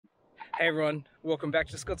Hey everyone, welcome back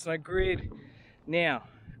to Scott's No Grid. Now,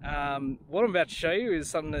 what I'm about to show you is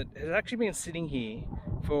something that has actually been sitting here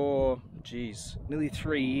for, nearly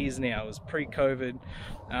 3 years now. It was pre-COVID.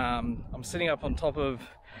 I'm sitting up on top of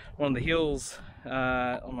one of the hills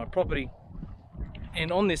on my property.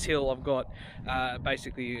 And on this hill I've got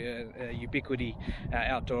basically a Ubiquiti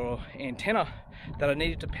outdoor antenna that I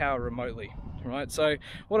needed to power remotely, right? So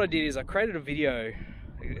what I did is I created a video,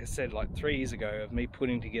 I said like 3 years ago, of me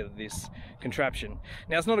putting together this contraption.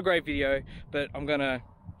 Now it's not a great video, but I'm gonna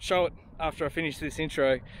show it after I finish this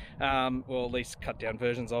intro, or at least cut down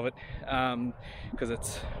versions of it, because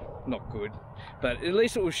it's not good, but at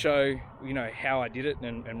least it will show, you know, how I did it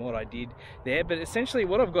and what I did there. But essentially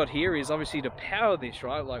what I've got here is obviously to power this,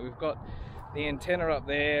 right? Like we've got the antenna up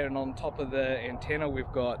there, and on top of the antenna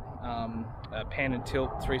we've got a pan and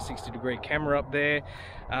tilt 360-degree camera up there,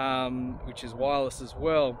 which is wireless as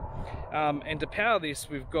well. And to power this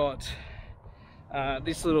we've got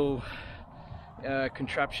this little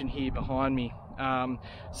contraption here behind me.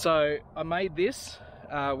 So I made this,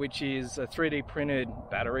 which is a 3D printed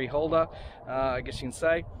battery holder, I guess you can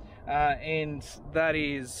say. And that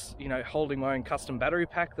is, you know, holding my own custom battery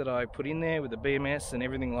pack that I put in there with the BMS and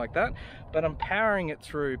everything like that. But I'm powering it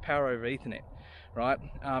through Power over Ethernet, right?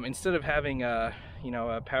 Instead of having a, you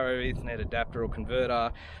know, a Power over Ethernet adapter or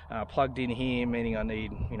converter plugged in here, meaning I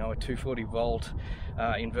need, you know, a 240 volt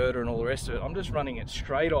inverter and all the rest of it, I'm just running it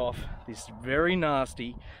straight off this very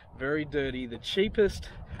nasty, very dirty, the cheapest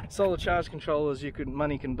solar charge controllers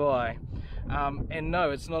money can buy. And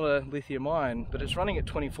no, it's not a lithium ion, but it's running at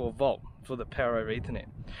 24 volt for the Power over Ethernet.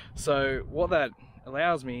 So what that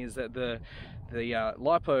allows me is that the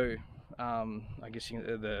LiPo, I guess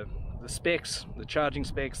the specs, the charging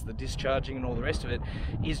specs, the discharging and all the rest of it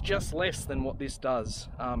is just less than what this does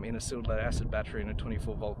in a sealed lead acid battery in a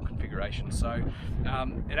 24 volt configuration. So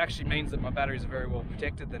it actually means that my batteries are very well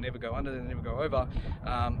protected. They never go under, they never go over,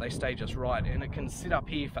 they stay just right, and it can sit up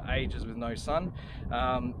here for ages with no sun.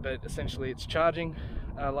 But essentially it's charging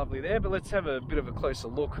lovely there. But let's have a bit of a closer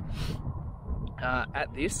look at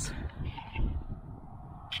this.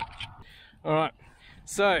 All right,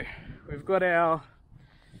 so we've got our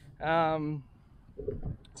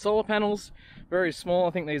solar panels, very small.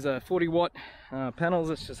 I think these are 40 watt panels.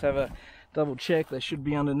 Let's just have a double check. They should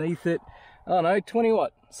be underneath it. Oh no, 20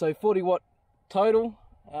 watt. So 40 watt total,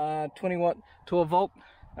 20 watt 12 volt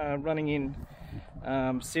running in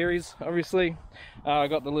series, obviously. I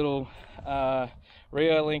got the little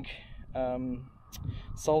Reolink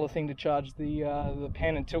solar thing to charge the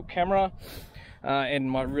pan and tilt camera,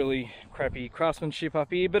 and my really crappy craftsmanship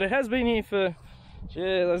up here. But it has been here for,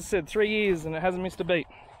 as I said, 3 years, and it hasn't missed a beat.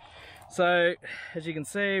 So as you can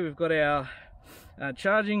see, we've got our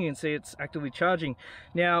charging. You can see it's actively charging.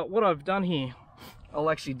 Now what I've done here, I'll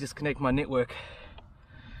actually disconnect my network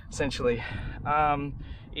essentially,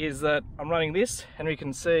 is that I'm running this, and we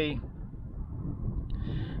can see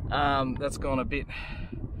that's gone a bit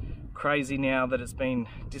crazy now that it's been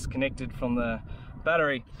disconnected from the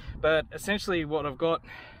battery. But essentially what I've got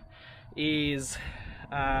is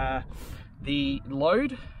the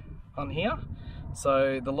load on here.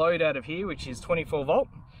 So the load out of here, which is 24 volt,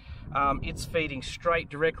 it's feeding straight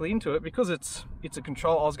directly into it because it's a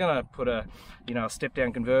control. I was going to put a, you know, a step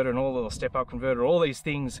down converter and all, the step up converter, all these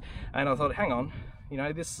things, and I thought, hang on, you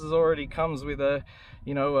know, this is already comes with a,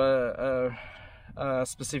 you know, a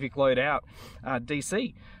specific load out,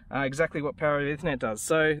 DC, exactly what Power over Ethernet does.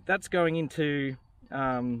 So that's going into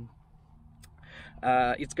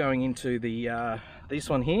it's going into the this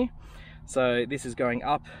one here. So this is going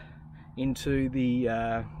up into the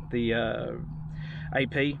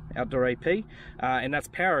AP, outdoor AP, and that's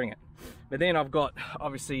powering it. But then I've got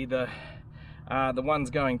obviously the ones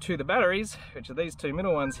going to the batteries, which are these two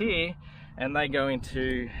middle ones here, and they go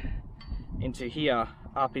into here,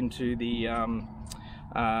 up into the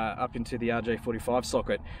RJ45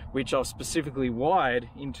 socket, which I've specifically wired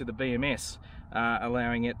into the BMS,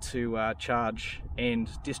 allowing it to charge and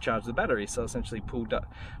discharge the battery. So essentially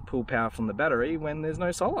pull power from the battery when there's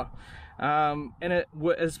no solar. And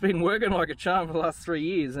it's been working like a charm for the last 3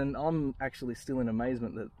 years, and I'm actually still in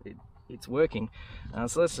amazement that it's working.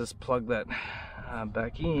 So let's just plug that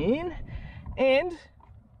back in, and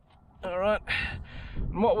all right,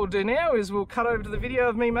 and what we'll do now is we'll cut over to the video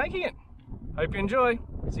of me making it. Hope you enjoy.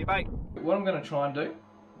 See you, mate. What I'm going to try and do,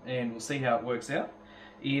 and we'll see how it works out,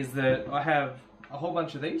 is that I have a whole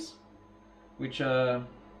bunch of these, which are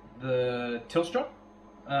the Telstra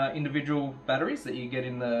individual batteries that you get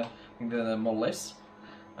in the Model S,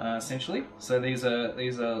 essentially. So these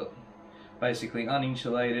are basically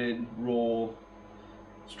uninsulated, raw,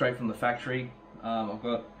 straight from the factory. I've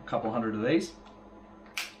got a couple hundred of these.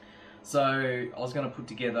 So I was going to put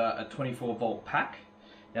together a 24 volt pack.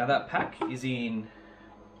 Now that pack is in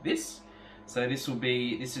this. So this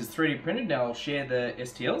is 3D printed. Now I'll share the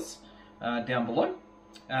STLs down below.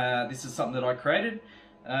 This is something that I created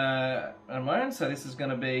on my own. So this is going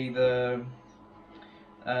to be the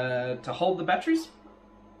to hold the batteries.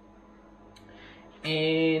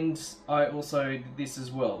 And I also did this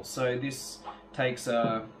as well. So this takes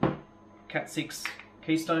a Cat6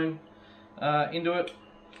 keystone into it,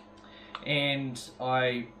 and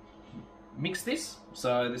I mixed this.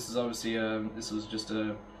 So this is obviously this was just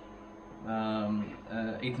a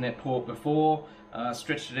Ethernet port before.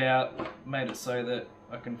 Stretched it out, made it so that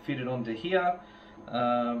I can fit it onto here,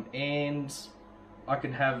 and I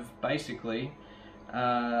can have basically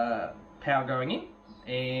power going in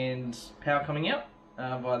and power coming out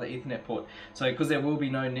via the Ethernet port. So because there will be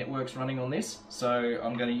no networks running on this, so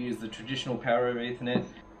I'm going to use the traditional power over Ethernet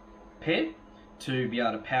pair to be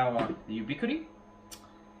able to power the Ubiquiti,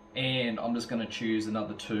 and I'm just going to choose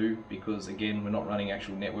another 2 because again we're not running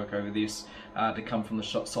actual network over this, to come from the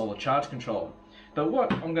solar charge controller. But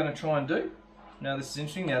what I'm going to try and do, now this is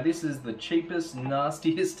interesting, now this is the cheapest,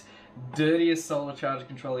 nastiest, dirtiest solar charge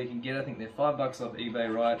controller you can get. I think they're $5 off eBay,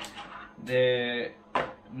 right? They're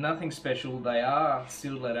nothing special. They are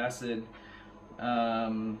sealed lead acid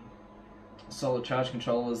solar charge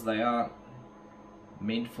controllers. They aren't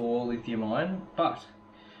meant for lithium ion, but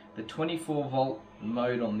the 24 volt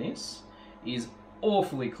mode on this is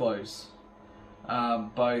awfully close,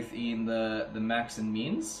 both in the max and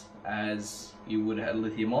mins as you would have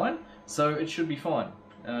lithium ion, so it should be fine.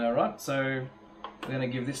 Right, so we're going to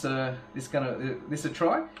give this a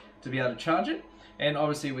try to be able to charge it, and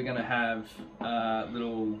obviously we're going to have a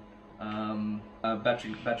little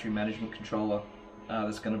battery management controller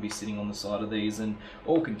that's going to be sitting on the side of these and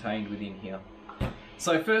all contained within here.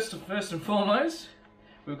 So first and foremost,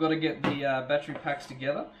 we've got to get the battery packs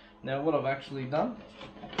together. Now what I've actually done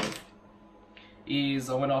is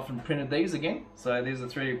I went off and printed these again. So these are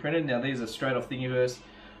 3D printed. Now these are straight off Thingiverse.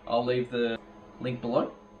 I'll leave the link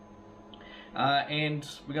below. And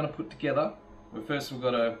we're going to put together, well, first we've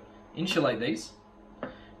got to insulate these,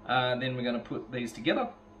 then we're going to put these together,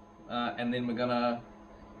 and then we're going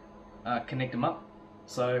to connect them up.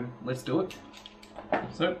 So let's do it.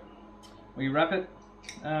 So we wrap it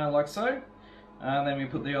like so, then we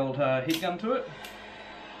put the old heat gun to it,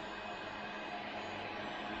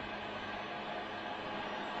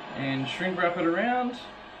 and shrink wrap it around.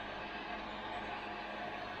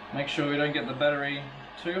 Make sure we don't get the battery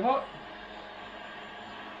too hot.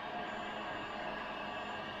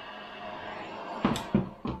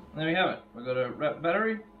 There we have it. We've got a wrapped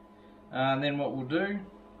battery, and then what we'll do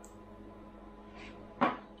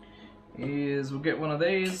is we'll get one of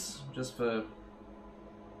these just for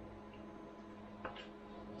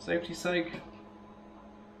safety's sake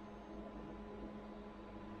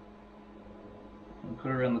and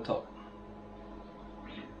put it around the top.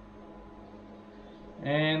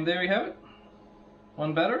 And there we have it.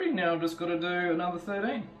 One battery. Now I've just got to do another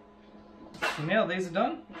 13. So now these are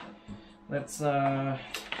done. Let's start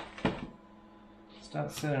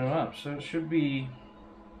setting them up. So it should be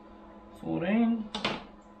 14.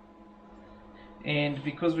 And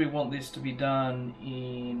because we want this to be done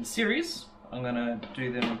in series, I'm going to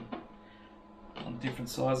do them on different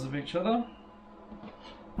sizes of each other.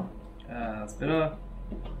 That's better.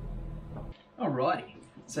 Alrighty.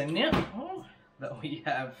 So now that we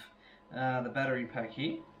have the battery pack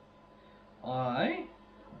here, I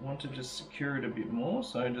want to just secure it a bit more,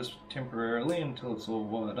 so just temporarily until it's all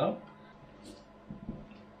wired up.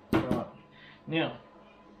 Right, now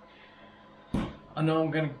I know I'm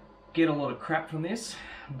going to get a lot of crap from this,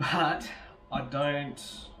 but I don't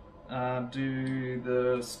do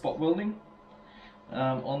the spot welding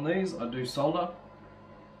on these. I do solder.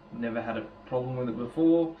 Never had a problem with it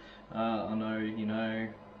before. I know, you know,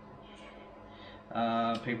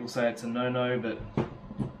 people say it's a no-no, but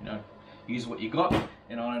you know, use what you got,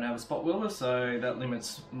 and I don't have a spot welder, so that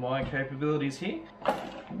limits my capabilities here.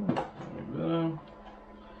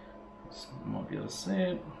 Might be able to see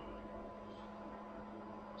it.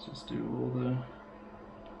 Let's just do all the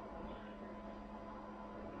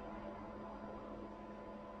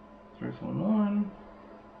three, 4, 9.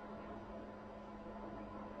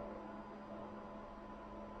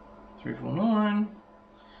 3, 4, 9. So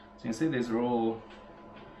you can see these are all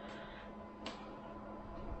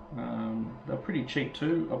they're pretty cheap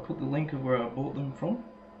too. I'll put the link of where I bought them from.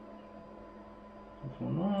 3,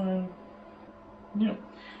 4, 9. Yep.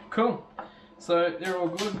 Cool. So they're all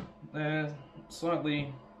good. They're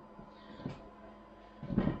slightly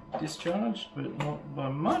discharged, but not by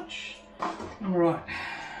much. Alright,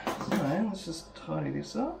 so let's just tidy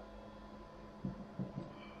this up.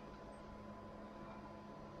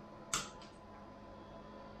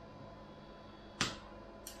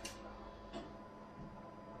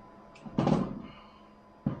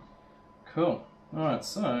 Cool. Alright,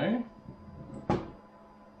 so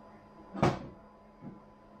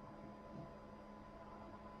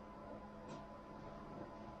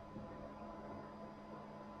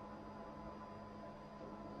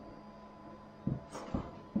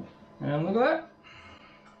and look at that.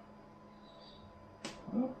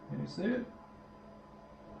 Oh, can you see it?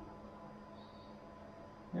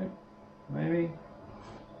 Yep, maybe.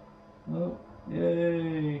 Oh,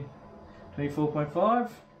 yay. 24.5.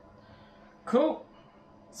 Cool.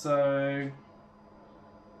 So,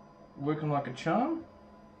 working like a charm.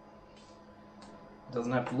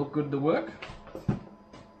 Doesn't have to look good to work.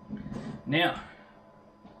 Now,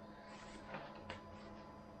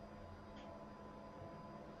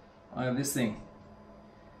 I have this thing.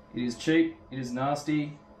 It is cheap, it is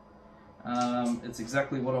nasty, it's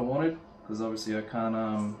exactly what I wanted, because obviously I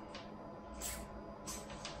can't,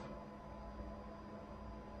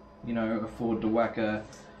 you know, afford to whack a,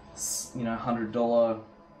 you know, $100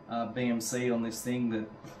 BMC on this thing that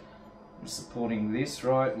I'm supporting this,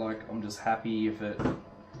 right? Like, I'm just happy if it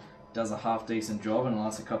does a half decent job and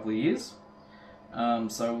lasts a couple of years.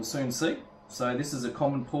 So we'll soon see. So this is a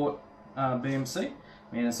common port BMC.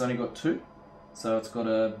 And it's only got two, so it's got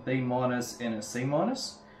a B minus and a C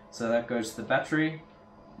minus, so that goes to the battery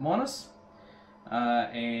minus,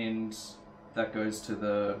 and that goes to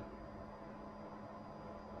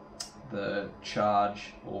the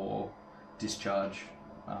charge or discharge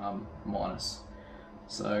minus.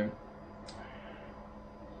 So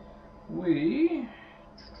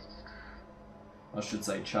I should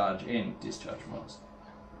say charge and discharge minus,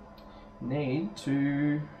 need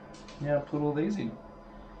to now put all these in.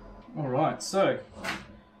 Alright, so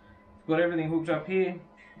got everything hooked up here.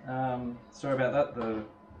 Sorry about that,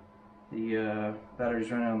 the battery's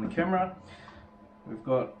running on the camera. We've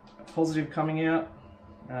got a positive coming out.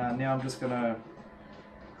 Now I'm just going to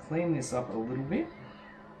clean this up a little bit.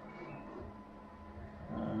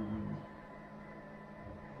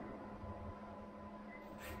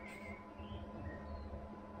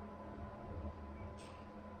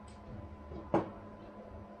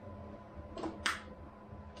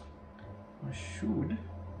 I should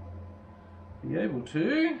be able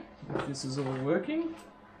to, if this is all working.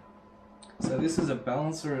 So this is a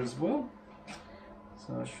balancer as well.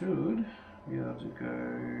 So I should be able to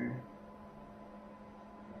go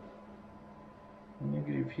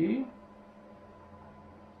negative here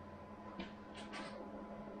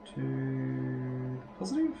to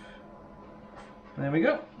positive. There we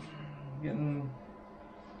go. Getting,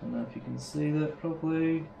 I don't know if you can see that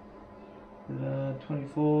properly.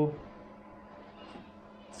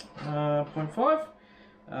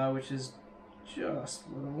 24.5, which is just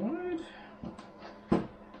what I wanted.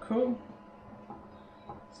 Cool.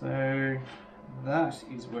 So that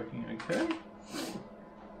is working okay.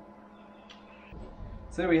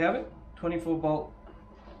 So there we have it, 24 volt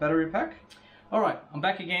battery pack. Alright, I'm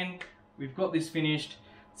back again. We've got this finished.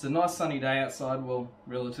 It's a nice sunny day outside, well,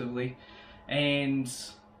 relatively, and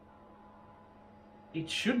it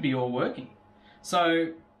should be all working.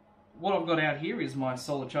 So what I've got out here is my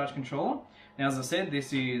solar charge controller. Now, as I said,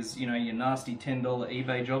 this is, you know, your nasty $10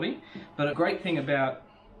 eBay jobby, but a great thing about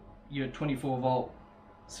your 24 volt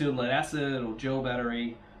sealed lead acid or gel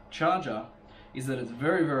battery charger is that it's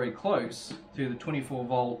very, very close to the 24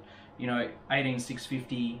 volt, you know,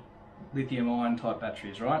 18650 lithium ion type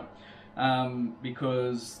batteries, right?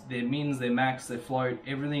 Because their mins, their max, their float,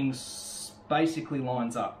 everything basically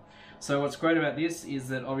lines up. So what's great about this is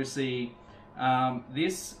that obviously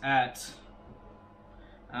this at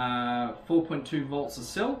 4.2 volts a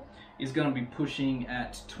cell is going to be pushing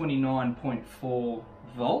at 29.4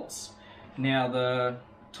 volts. Now the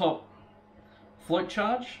top float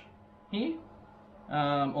charge here,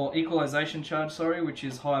 or equalization charge, sorry, which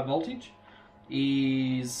is higher voltage,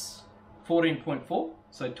 is 14.4,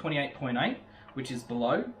 so 28.8, which is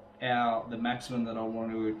below the maximum that I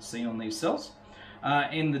want to see on these cells.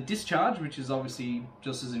 And the discharge, which is obviously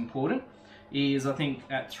just as important, is I think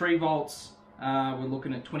at 3 volts, we're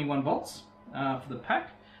looking at 21 volts for the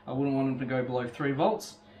pack. I wouldn't want them to go below 3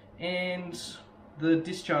 volts. And the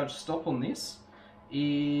discharge stop on this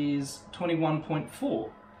is 21.4.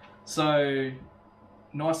 So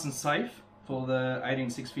nice and safe for the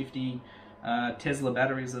 18650 Tesla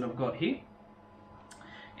batteries that I've got here.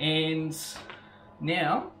 And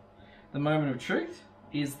now the moment of truth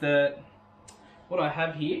is that what I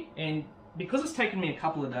have here, and because it's taken me a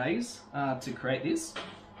couple of days to create this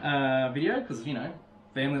video, because you know,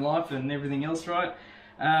 family life and everything else, right?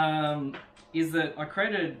 Is that I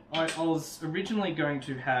was originally going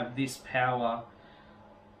to have this power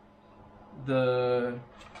the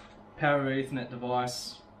power Ethernet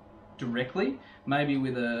device directly, maybe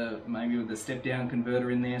with a step down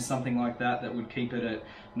converter in there, something like that, that would keep it at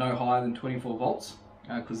no higher than 24 volts,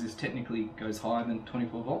 because this technically goes higher than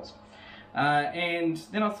 24 volts. And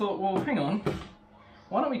then I thought, well, hang on,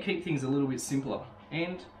 why don't we keep things a little bit simpler?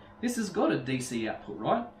 And this has got a DC output,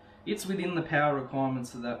 right? It's within the power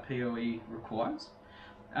requirements that PoE requires.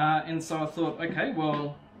 And so I thought, okay,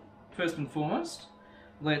 well, first and foremost,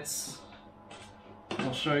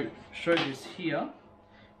 I'll show this here,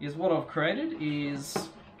 is what I've created is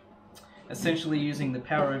essentially using the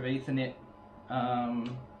power over Ethernet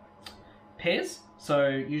pairs. So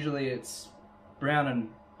usually it's brown and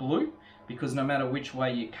blue, because no matter which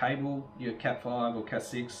way you cable your Cat5 or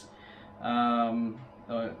Cat6,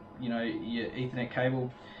 you know, your Ethernet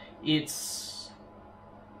cable, it's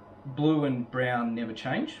blue and brown never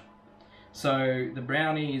change. So the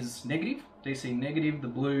brown is negative, DC negative, the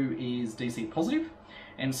blue is DC positive.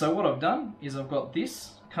 And so what I've done is I've got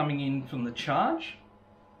this coming in from the charge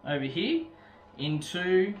over here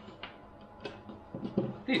into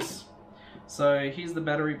this. So here's the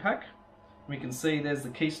battery pack. We can see there's the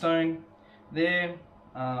keystone there.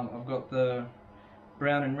 I've got the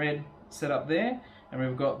brown and red set up there, and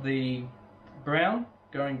we've got the brown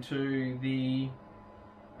going to the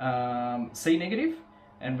C negative,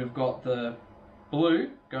 and we've got the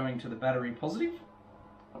blue going to the battery positive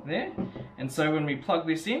there. And so when we plug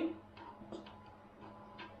this in,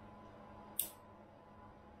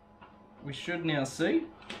 we should now see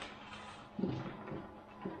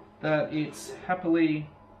that it's happily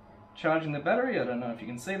charging the battery. I don't know if you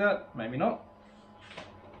can see that, maybe not.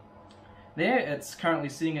 There, it's currently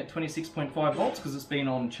sitting at 26.5 volts because it's been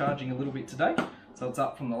on charging a little bit today. So it's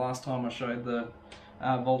up from the last time I showed the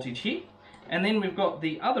voltage here. And then we've got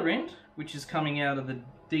the other end, which is coming out of the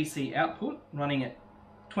DC output, running at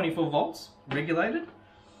 24 volts, regulated,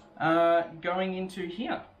 going into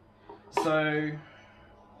here. So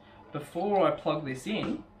before I plug this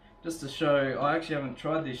in, just to show, I actually haven't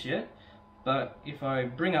tried this yet, but if I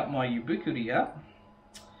bring up my Ubiquiti app,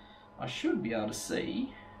 I should be able to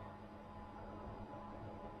see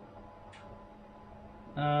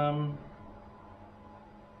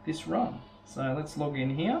this run. So let's log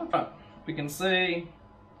in here. Right, we can see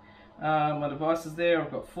my devices there.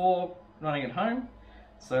 I've got 4 running at home.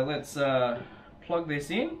 So let's plug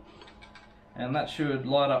this in, and that should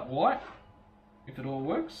light up white if it all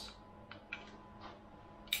works.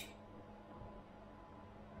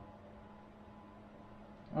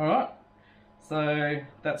 Alright, so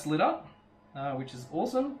that's lit up, which is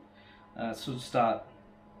awesome. It should start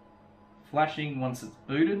flashing once it's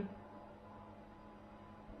booted.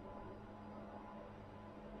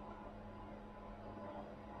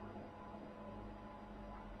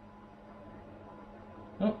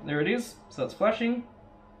 Oh, there it is. So it's flashing.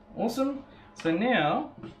 Awesome. So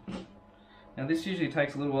now this usually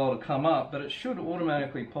takes a little while to come up, but it should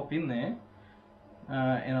automatically pop in there.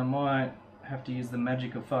 And I might have to use the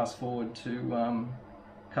magic of fast forward to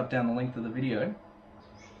cut down the length of the video.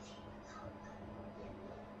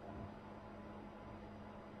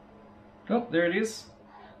 Oh, there it is.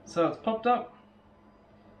 So it's popped up.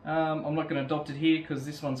 I'm not going to adopt it here because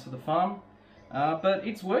this one's for the farm, but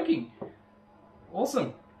it's working.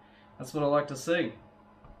 Awesome. That's what I like to see.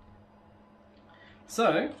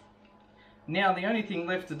 So now the only thing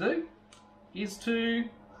left to do is to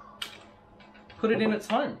put it in its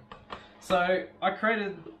home. So I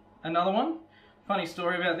created another one. Funny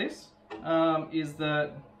story about this is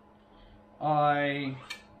that I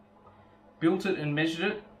built it and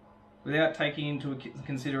measured it without taking into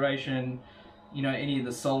consideration, you know, any of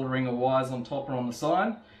the soldering or wires on top or on the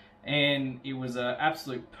side, and it was an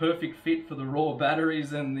absolute perfect fit for the raw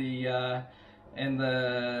batteries and the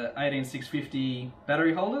 18650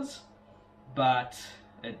 battery holders, but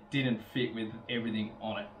it didn't fit with everything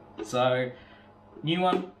on it. So new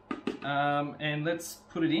one, and let's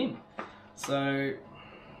put it in. So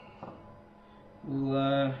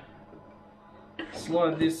we'll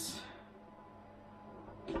slide this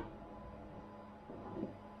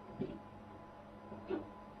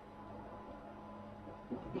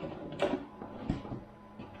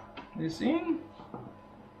in.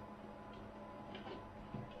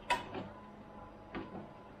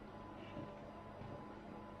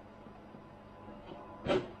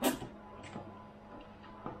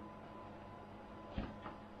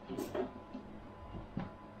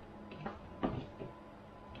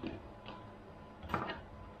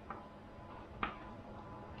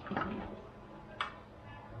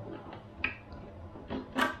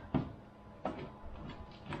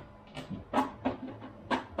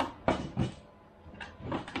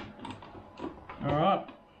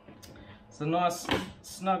 It's a nice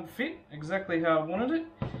snug fit, exactly how I wanted it.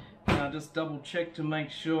 Just double check to make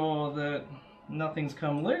sure that nothing's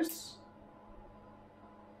come loose.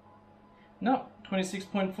 No,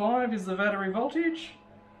 26.5 is the battery voltage,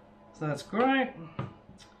 so that's great.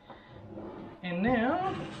 And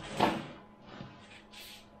now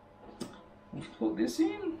we'll put this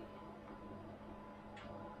in.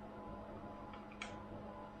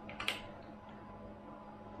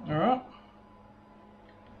 All right.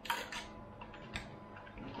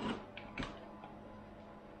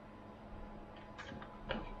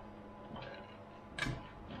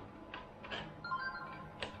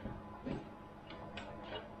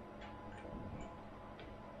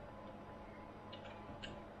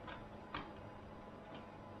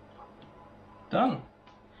 Done.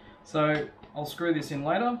 So I'll screw this in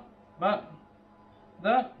later, but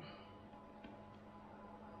that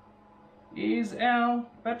is our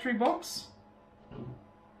battery box.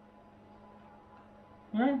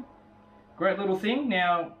 Yeah. Great little thing.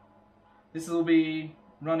 Now this will be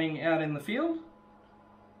running out in the field.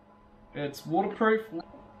 It's waterproof.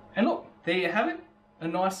 And look, there you have it. A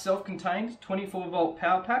nice self-contained 24-volt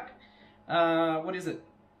power pack. What is it?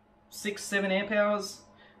 6-7 amp hours.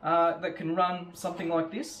 That can run something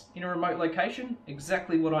like this in a remote location,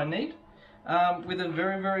 exactly what I need, with a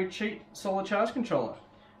very, very cheap solar charge controller.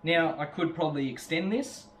 Now, I could probably extend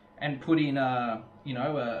this and put in a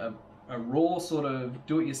raw sort of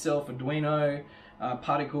do-it-yourself Arduino,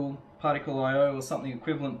 particle IO or something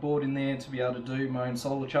equivalent board in there to be able to do my own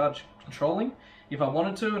solar charge controlling if I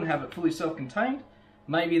wanted to and have it fully self-contained.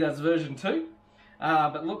 Maybe that's version 2.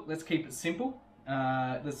 But look, let's keep it simple.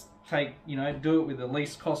 Let's do it with the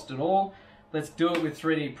least cost at all. Let's do it with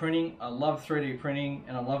 3D printing. I love 3D printing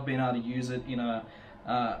and I love being able to use it in a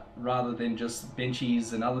rather than just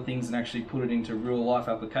benchies and other things, and actually put it into real life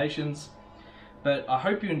applications. But I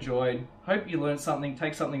hope you enjoyed, hope you learned something,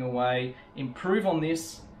 take something away, improve on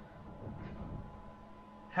this.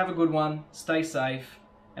 Have a good one, stay safe,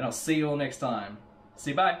 and I'll see you all next time.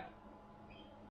 See you, bye.